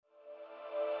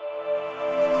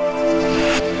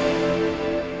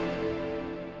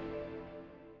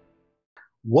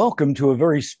Welcome to a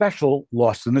very special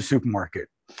Lost in the Supermarket.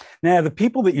 Now, the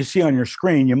people that you see on your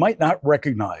screen, you might not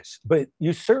recognize, but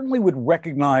you certainly would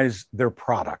recognize their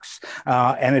products.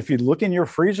 And if you look in your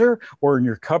freezer or in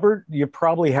your cupboard, you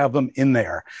probably have them in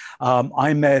there.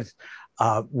 I met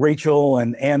Rachel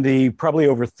and Andy probably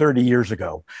over 30 years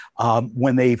ago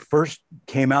when they first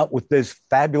came out with this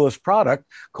fabulous product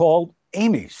called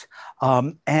Amy's.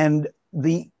 And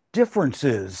the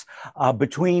differences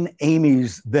between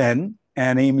Amy's then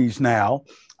and Amy's now,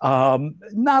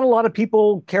 not a lot of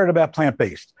people cared about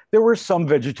plant-based. There were some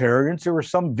vegetarians, there were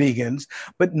some vegans,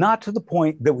 but not to the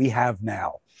point that we have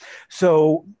now.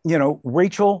 So,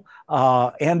 Rachel,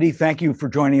 Andy, thank you for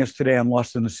joining us today on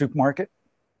Lost in the Supermarket.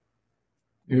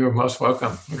 You're most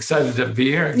welcome. Excited to be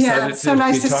here. Yeah, it's so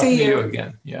nice to see you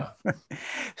again. Yeah.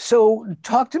 So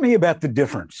talk to me about the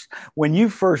difference. When you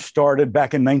first started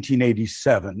back in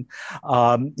 1987,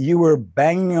 you were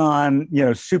banging on,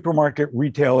 supermarket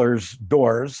retailers'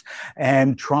 doors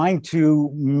and trying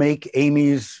to make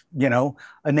Amy's,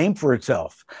 a name for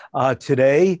itself.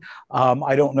 Today,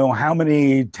 I don't know how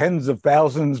many tens of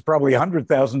thousands, probably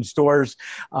 100,000 stores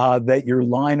that your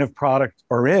line of product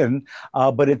are in,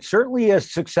 but it's certainly a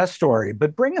success story.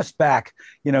 But bring us back,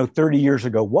 30 years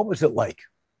ago. What was it like?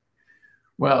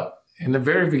 Well, in the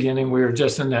very beginning, we were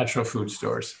just in natural food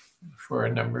stores for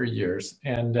a number of years.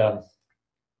 And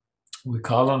we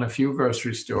called on a few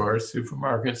grocery stores,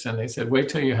 supermarkets, and they said, wait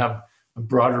till you have a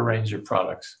broader range of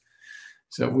products.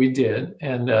 So we did.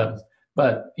 And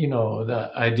but,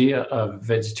 the idea of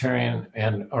vegetarian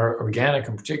or organic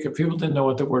in particular, people didn't know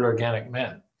what the word organic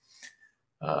meant.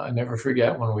 I never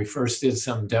forget when we first did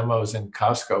some demos in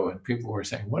Costco and people were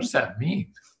saying, what does that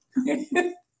mean?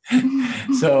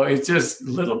 So it's just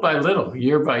little by little,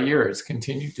 year by year, it's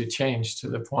continued to change to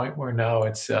the point where now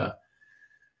it's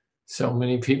so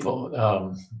many people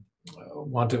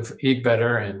want to eat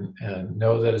better and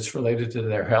know that it's related to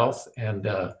their health. And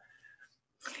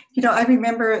I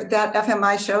remember that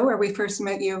FMI show where we first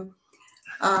met you.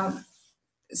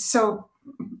 So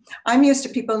I'm used to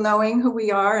people knowing who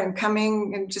we are and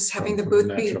coming and just having the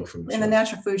booth be in the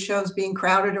natural food shows, being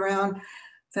crowded around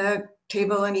the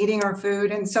table and eating our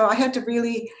food. And so I had to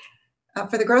really,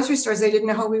 for the grocery stores, they didn't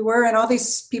know who we were. And all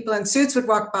these people in suits would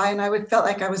walk by and I felt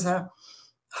like I was a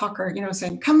hawker,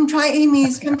 saying, come try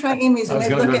Amy's, come try Amy's. I was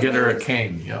and going to go get her a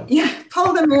cane. Yeah,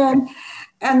 pull them in.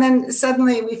 And then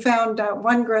suddenly we found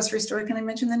one grocery store. Can I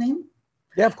mention the name?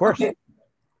 Yeah, of course. Okay.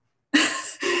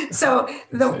 So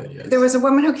there was a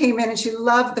woman who came in and she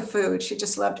loved the food. She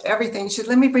just loved everything. She said,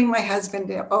 let me bring my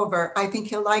husband over. I think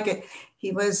he'll like it.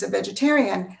 He was a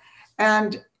vegetarian.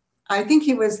 And I think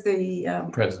he was the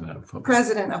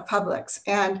president of Publix.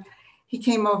 And he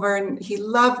came over and he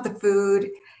loved the food.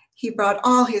 He brought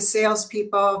all his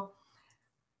salespeople.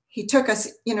 He took us,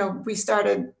 we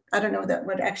started, I don't know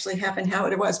what actually happened, how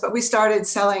it was, but we started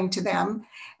selling to them.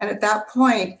 And at that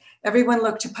point, everyone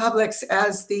looked to Publix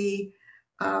as the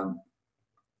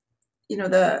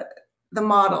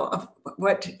model of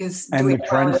what is and the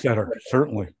trendsetter,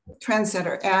 certainly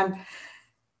trendsetter.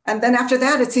 And then after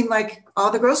that, it seemed like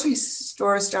all the grocery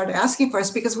stores started asking for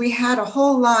us because we had a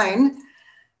whole line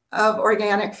of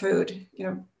organic food,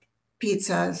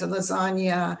 pizzas,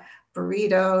 lasagna,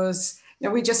 burritos.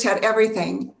 We just had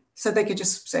everything. So they could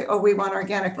just say, oh, we want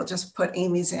organic. We'll just put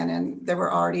Amy's in. And they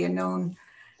were already a known.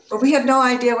 But we had no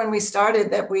idea when we started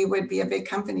that we would be a big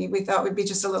company. We thought we'd be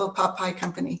just a little pot pie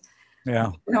company.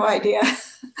 Yeah. No idea.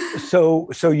 So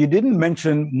you didn't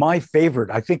mention my favorite.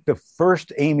 I think the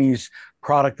first Amy's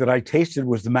product that I tasted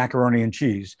was the macaroni and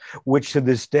cheese, which to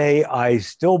this day I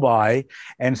still buy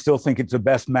and still think it's the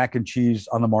best mac and cheese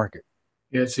on the market.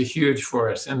 Yeah, it's a huge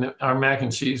for us. And our mac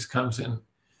and cheese comes in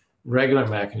regular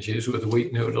mac and cheese with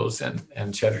wheat noodles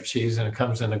and cheddar cheese, and it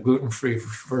comes in a gluten-free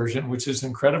version, which is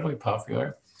incredibly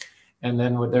popular. And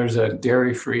then there's a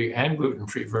dairy-free and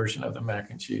gluten-free version of the mac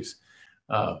and cheese.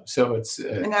 So it's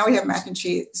and now we have mac and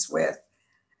cheese with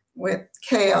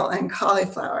kale and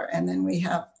cauliflower, and then we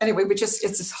have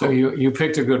it's this whole. So you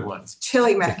picked a good one.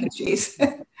 Chili mac and cheese.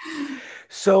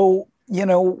 So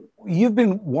you've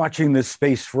been watching this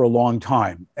space for a long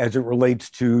time as it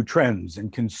relates to trends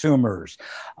and consumers.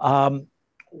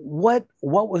 What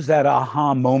was that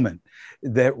aha moment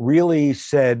that really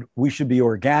said we should be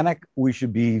organic, we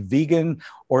should be vegan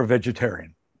or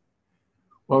vegetarian?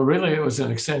 Well, really, it was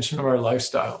an extension of our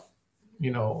lifestyle. I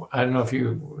don't know if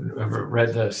you ever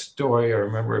read the story or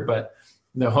remember it, but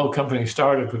the whole company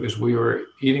started because we were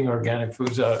eating organic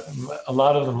foods, a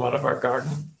lot of them out of our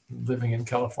garden, living in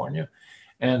California.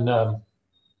 And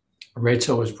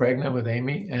Rachel was pregnant with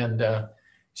Amy, and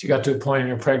she got to a point in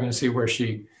her pregnancy where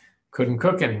she couldn't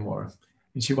cook anymore.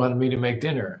 and she wanted me to make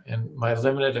dinner. And my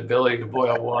limited ability to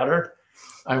boil water,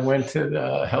 I went to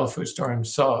the health food store and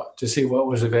saw to see what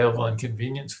was available in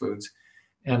convenience foods.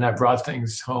 And I brought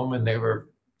things home, and they were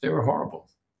horrible,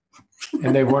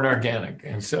 and they weren't organic.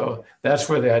 And so that's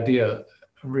where the idea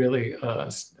really,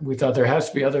 we thought there has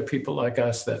to be other people like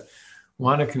us that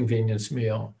want a convenience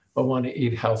meal, but want to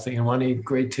eat healthy and want to eat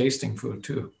great tasting food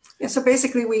too. Yeah, so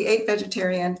basically we ate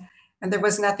vegetarian, and there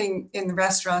was nothing in the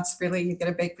restaurants really. You get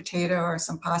a baked potato or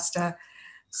some pasta.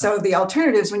 So the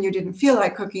alternatives when you didn't feel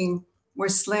like cooking were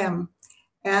slim,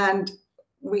 and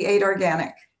we ate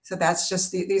organic. So that's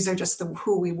just these are just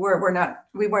who we were.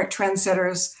 We weren't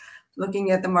trendsetters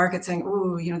looking at the market saying,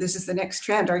 "Ooh, this is the next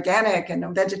trend, organic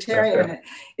and vegetarian."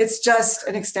 It's just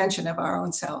an extension of our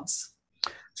own selves.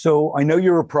 So I know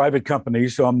you're a private company,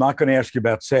 so I'm not going to ask you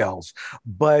about sales,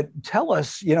 but tell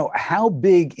us, how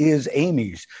big is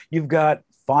Amy's? You've got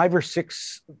 5 or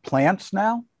 6 plants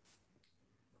now?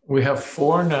 We have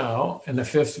 4 now, and the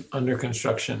 5th under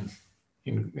construction,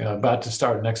 about to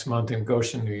start next month in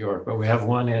Goshen, New York. But we have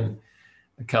 1 in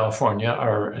California,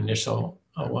 our initial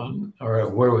one, or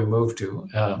where we moved to.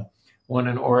 1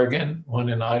 in Oregon, 1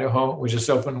 in Idaho. We just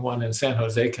opened 1 in San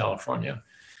Jose, California,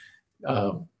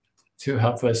 to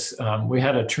help us. We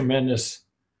had a tremendous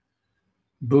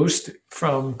boost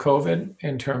from COVID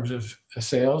in terms of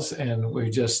sales, and we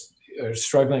just are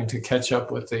struggling to catch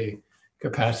up with the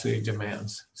capacity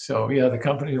demands. So yeah, the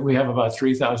company, we have about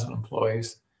 3,000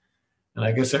 employees, and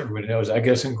I guess everybody knows, I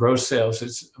guess in gross sales,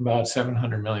 it's about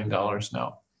 $700 million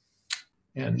now.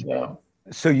 And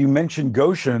so you mentioned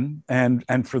Goshen,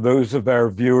 and for those of our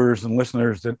viewers and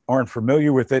listeners that aren't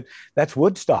familiar with it, that's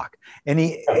Woodstock.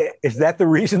 Is that the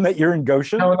reason that you're in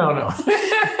Goshen? No.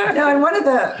 No, and one of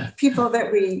the people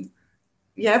that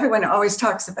everyone always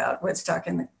talks about Woodstock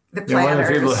and the planners. One of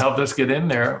the people who helped us get in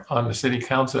there on the city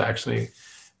council actually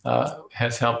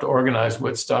has helped organize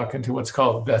Woodstock into what's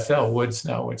called Bethel Woods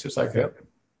now, which is like a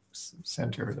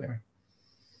center there.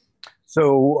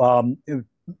 So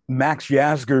Max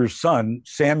Yasgur's son,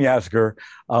 Sam Yasgur,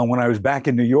 when I was back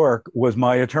in New York, was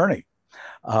my attorney,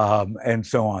 and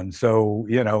so on. So,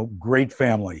 great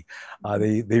family.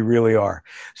 They really are.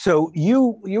 So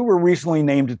you were recently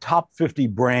named a top 50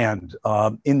 brand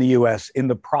in the U.S. in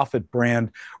the Profit Brand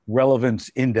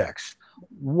Relevance Index.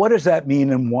 What does that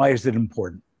mean, and why is it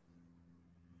important?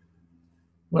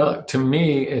 Well, to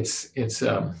me, it's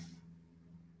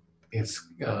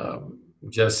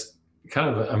just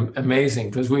kind of amazing,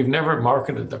 because we've never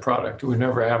marketed the product, we've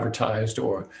never advertised,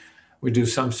 or we do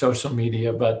some social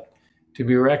media, but to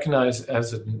be recognized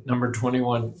as a number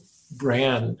 21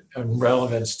 brand and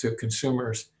relevance to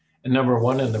consumers and number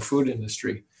 1 in the food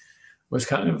industry was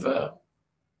kind of,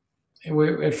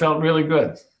 it felt really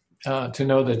good to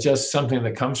know that just something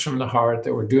that comes from the heart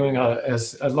that we're doing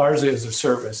as largely as a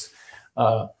service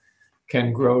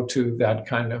can grow to that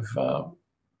kind of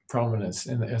prominence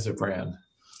as a brand.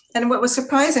 And what was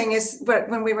surprising is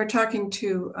when we were talking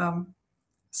to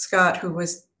Scott, who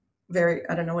was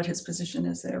I don't know what his position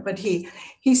is there, but he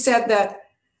said that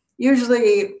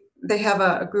usually they have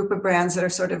a group of brands that are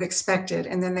sort of expected,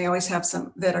 and then they always have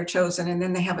some that are chosen, and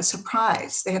then they have a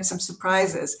surprise. They have some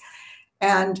surprises,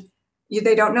 and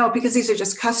they don't know, because these are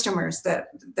just customers that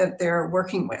they're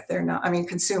working with. They're not,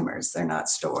 consumers. They're not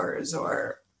stores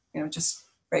or, just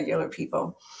regular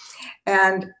people.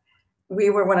 And we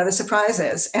were one of the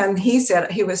surprises. And he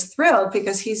said he was thrilled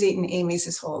because he's eaten Amy's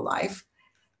his whole life.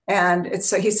 And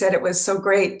he said it was so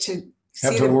great to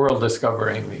have the world discover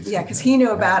Amy's. Yeah, because he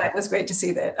knew about it. It was great to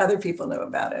see that other people knew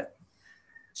about it.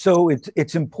 So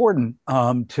it's important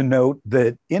to note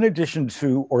that in addition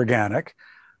to organic,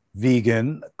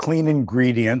 vegan, clean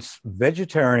ingredients,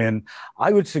 vegetarian,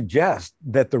 I would suggest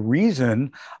that the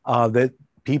reason that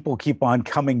people keep on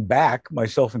coming back,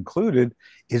 myself included,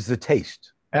 is the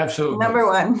taste. Absolutely. Number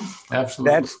 1.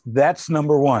 Absolutely. That's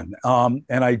number 1.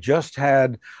 And I just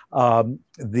had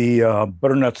the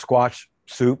butternut squash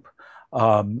soup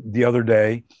the other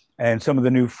day, and some of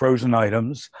the new frozen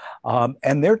items,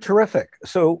 and they're terrific.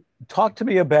 So talk to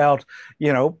me about,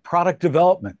 product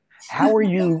development. How are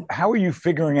you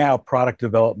figuring out product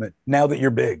development now that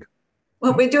you're big?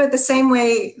 Well, we do it the same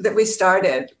way that we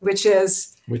started, which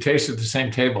is we taste at the same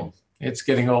table. It's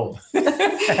getting old.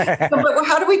 But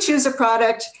how do we choose a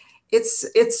product?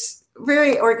 It's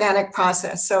very organic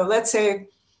process. So let's say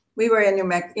we were in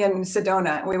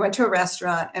Sedona, and we went to a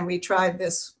restaurant and we tried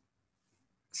this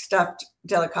stuffed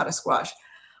delicata squash.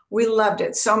 We loved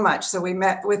it so much. So we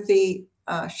met with the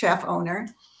chef owner,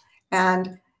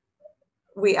 and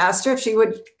we asked her if she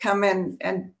would come in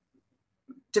and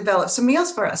develop some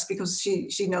meals for us, because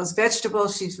she knows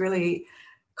vegetables. She's really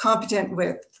competent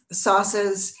with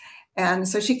sauces. And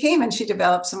so she came and she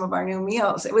developed some of our new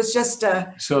meals. It was just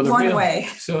one way.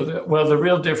 The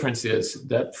real difference is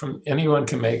that anyone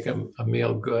can make a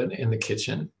meal good in the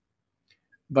kitchen.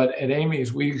 But at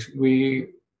Amy's, we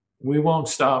won't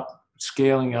stop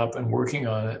scaling up and working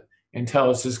on it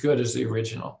until it's as good as the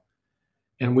original.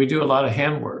 And we do a lot of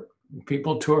handwork.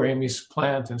 People tour Amy's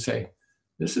plant and say,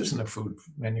 this isn't a food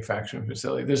manufacturing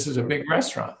facility. This is a big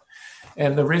restaurant.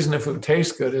 And the reason the food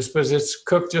tastes good is because it's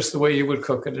cooked just the way you would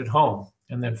cook it at home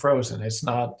and then frozen. It's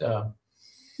not...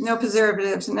 no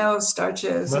preservatives, no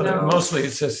starches. Mostly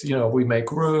it's just, we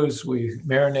make roux, we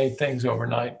marinate things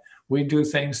overnight. We do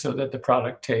things so that the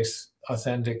product tastes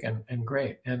authentic and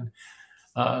great. And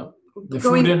the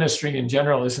food industry in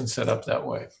general isn't set up that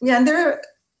way. Yeah, and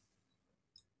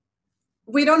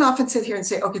we don't often sit here and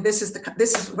say, okay, this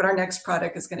is what our next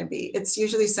product is going to be. It's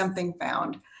usually something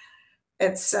found.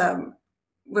 It's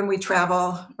when we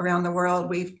travel around the world,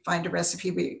 we find a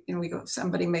recipe. We go,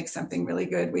 somebody makes something really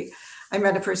good. I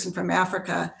met a person from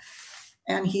Africa,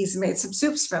 and he's made some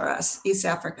soups for us, East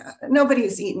Africa.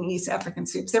 Nobody's eaten East African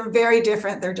soups. They're very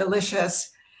different. They're delicious.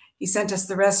 He sent us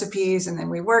the recipes, and then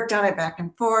we worked on it back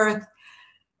and forth.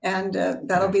 And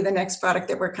that'll be the next product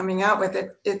that we're coming out with.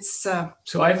 It's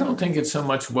So I don't think it's so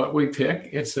much what we pick.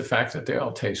 It's the fact that they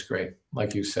all taste great,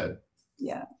 like you said.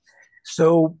 Yeah.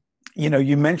 So,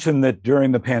 you mentioned that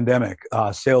during the pandemic,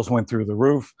 sales went through the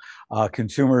roof.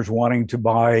 Consumers wanting to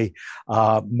buy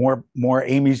more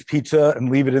Amy's pizza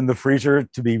and leave it in the freezer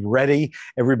to be ready.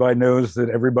 Everybody knows that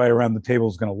everybody around the table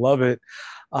is going to love it.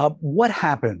 What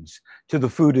happens to the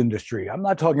food industry? I'm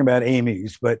not talking about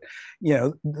Amy's, but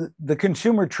the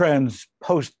consumer trends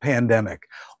post-pandemic.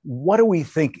 What do we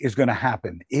think is going to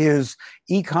happen? Is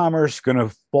e-commerce going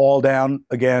to fall down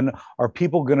again? Are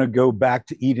people going to go back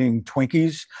to eating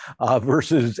Twinkies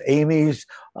versus Amy's?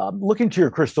 Look into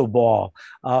your crystal ball.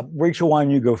 Rachel, why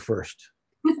don't you go first?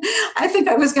 I think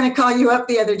I was going to call you up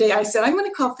the other day. I said, I'm going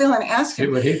to call Phil and ask him.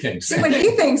 See what he thinks. See what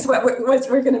he thinks what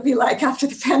we're going to be like after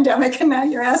the pandemic. And now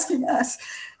you're asking us.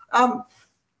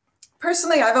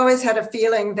 Personally, I've always had a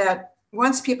feeling that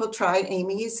once people try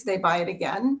Amy's, they buy it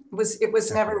again. It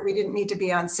was never, we didn't need to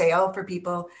be on sale for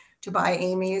people to buy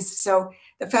Amy's. So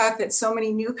the fact that so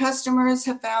many new customers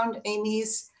have found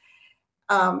Amy's,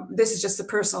 this is just the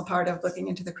personal part of looking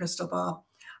into the crystal ball.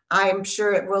 I'm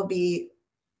sure it will be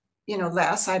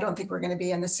less. I don't think we're going to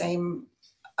be in the same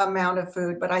amount of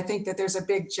food, but I think that there's a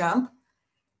big jump.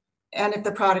 And if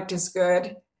the product is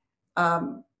good,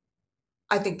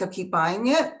 I think they'll keep buying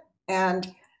it.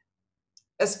 And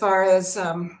as far as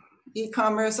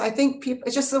e-commerce, I think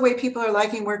it's just the way people are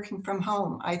liking working from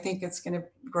home. I think it's going to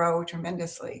grow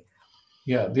tremendously.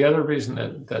 Yeah, the other reason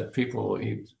that people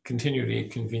continue to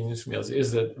eat convenience meals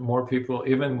is that more people,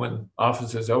 even when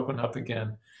offices open up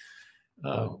again,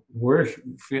 we're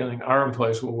feeling our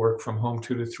employees will work from home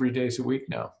 2 to 3 days a week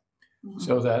now. Mm-hmm.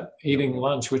 So that eating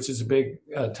lunch, which is a big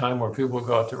time where people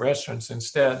go out to restaurants,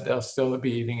 instead, they'll still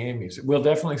be eating Amy's. We'll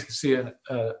definitely see a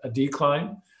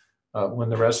decline when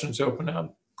the restaurants open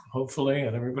up, hopefully,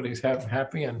 and everybody's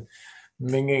happy and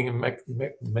mingling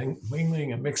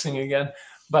and mixing again.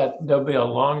 But there'll be a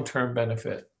long-term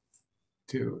benefit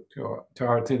to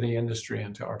the industry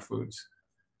and to our foods.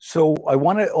 So I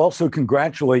want to also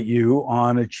congratulate you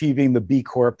on achieving the B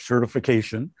Corp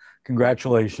certification.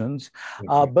 Congratulations.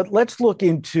 But let's look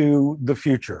into the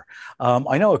future.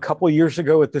 I know a couple of years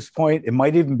ago at this point, it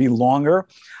might even be longer,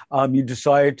 you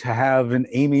decided to have an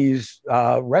Amy's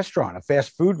restaurant, a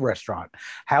fast food restaurant.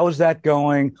 How is that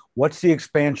going? What's the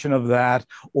expansion of that?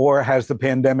 Or has the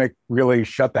pandemic really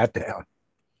shut that down?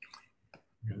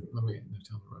 Let me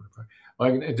tell the runner part.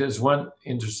 Well, there's one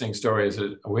interesting story is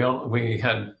that we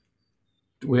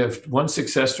have one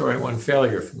success story and one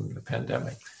failure from the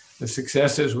pandemic. The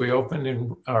success is we opened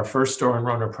in our first store in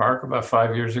Rohnert Park about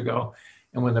 5 years ago.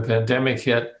 And when the pandemic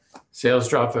hit, sales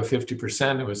dropped by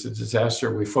 50%. It was a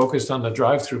disaster. We focused on the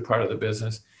drive-through part of the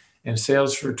business, and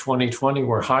sales for 2020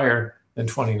 were higher than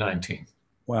 2019.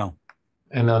 Wow.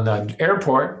 And on the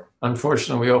airport,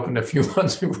 unfortunately, we opened a few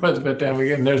months before the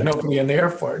pandemic, and there's nobody in the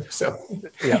airport. So,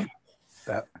 yeah.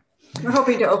 We're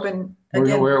hoping to open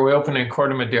again. We opened in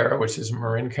Corte Madera, which is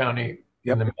Marin County,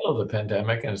 in the middle of the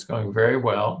pandemic, and it's going very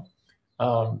well.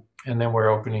 And then we're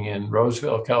opening in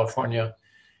Roseville, California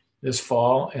this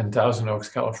fall, and Thousand Oaks,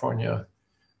 California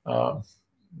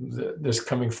this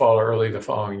coming fall or early the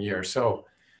following year. So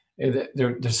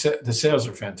the sales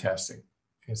are fantastic.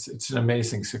 It's an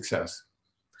amazing success.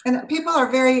 And people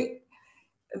are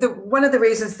one of the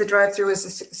reasons the drive-through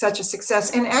is such a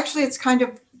success, and actually it's kind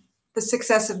of the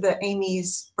success of the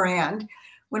Amy's brand.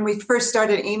 when we first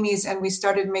started Amy's and we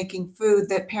started making food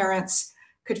that parents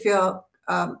could feel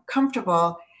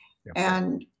comfortable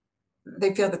and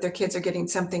they feel that their kids are getting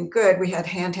something good. We had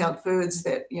handheld foods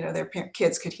that, you know, their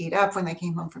kids could heat up when they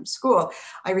came home from school.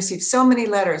 I received so many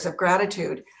letters of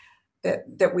gratitude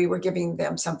that we were giving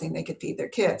them something they could feed their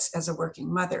kids as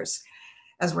working mothers.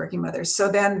 So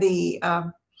then the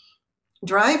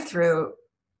drive-through,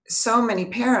 so many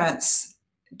parents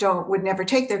would never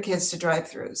take their kids to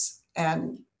drive-throughs.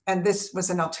 And this was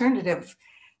an alternative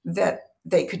that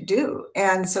they could do.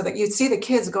 And so that you'd see the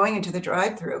kids going into the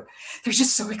drive-through. They're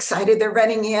just so excited. They're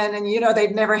running in and, you know,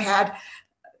 they'd never had,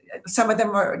 some of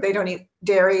them they don't eat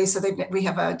dairy. So we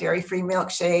have a dairy-free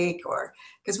milkshake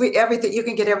because you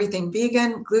can get everything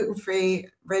vegan, gluten-free,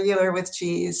 regular with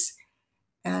cheese.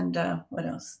 And what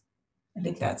else? I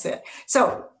think that's it.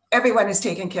 So everyone is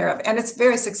taken care of and it's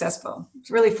very successful.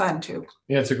 It's really fun too.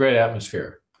 Yeah, it's a great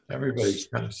atmosphere. Everybody's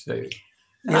kind of safe.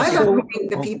 I love meeting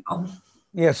the people.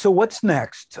 Yeah. So what's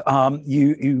next?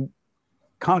 You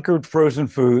conquered frozen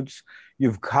foods.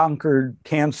 You've conquered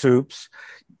canned soups.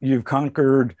 You've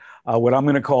conquered what I'm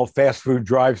going to call fast food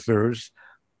drive-throughs.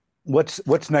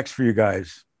 What's next for you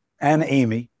guys and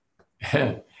Amy?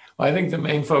 Well, I think the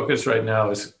main focus right now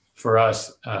is for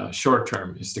us short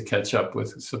term is to catch up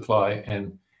with supply,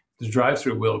 and the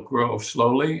drive-through will grow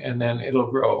slowly, and then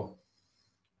it'll grow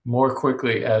more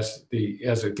quickly as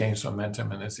it gains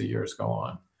momentum and as the years go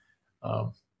on.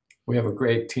 We have a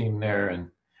great team there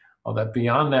and all that.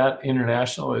 Beyond that,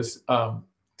 international is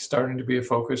starting to be a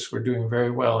focus. We're doing very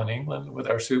well in England with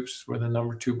our soups. We're the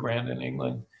 #2 brand in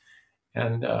England.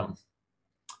 And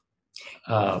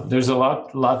there's a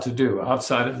lot to do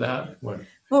outside of that.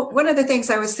 Well, one of the things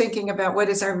I was thinking about, what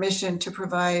is our mission to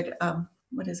provide,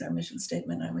 what is our mission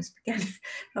statement? I always forget.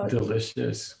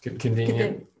 Delicious,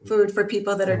 convenient food for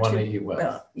people that want to eat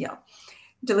well. Yeah.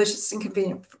 Delicious and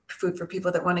convenient food for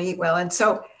people that want to eat well. And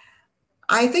so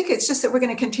I think it's just that we're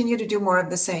going to continue to do more of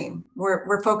the same.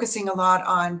 We're focusing a lot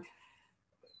on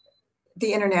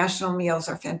the international meals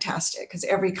are fantastic because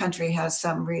every country has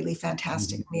some really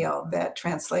fantastic meal that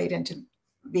translate into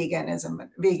veganism.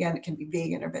 Vegan, it can be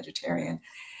vegan or vegetarian.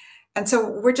 And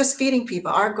so we're just feeding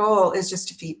people. Our goal is just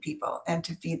to feed people and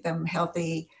to feed them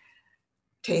healthy,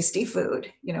 tasty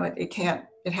food. You know, it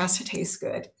has to taste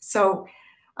good. So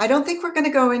I don't think we're going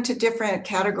to go into different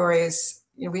categories.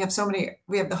 You know, we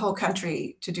have the whole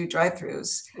country to do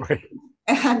drive-throughs. Right.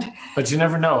 But you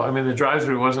never know. I mean, the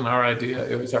drive-through wasn't our idea.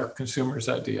 It was our consumers'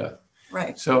 idea.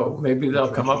 Right. So maybe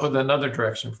they'll come up with another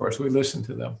direction for us. We listen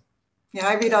to them. Yeah,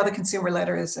 I read all the consumer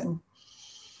letters and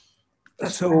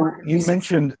so you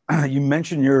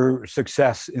mentioned your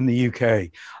success in the UK.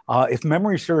 If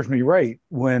memory serves me right,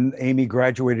 when Amy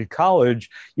graduated college,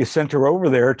 you sent her over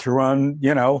there to run,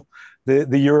 you know,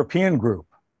 the European group.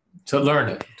 To learn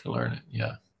it,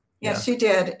 yeah. Yes, she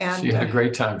did. And she had a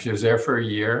great time. She was there for a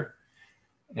year.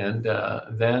 And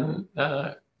then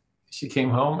she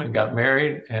came home and got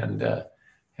married and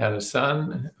had a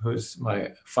son who's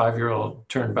my 5-year-old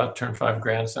turned 5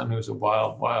 grandson, who's a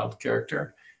wild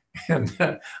character and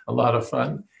a lot of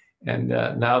fun. And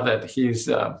now that he's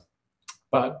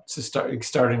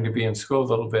starting to be in school a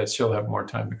little bit, she'll have more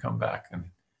time to come back and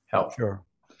help. Sure.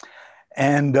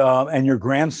 And your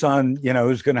grandson, you know,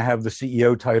 is going to have the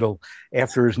CEO title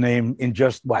after his name in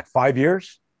just 5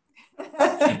 years?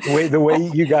 The way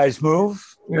you guys move?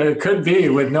 It could be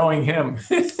with knowing him.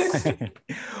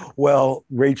 Well,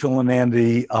 Rachel and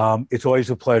Andy, it's always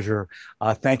a pleasure.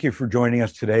 Thank you for joining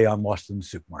us today on Lost in the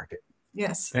Supermarket.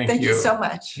 Yes. Thank you so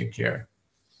much. Take care.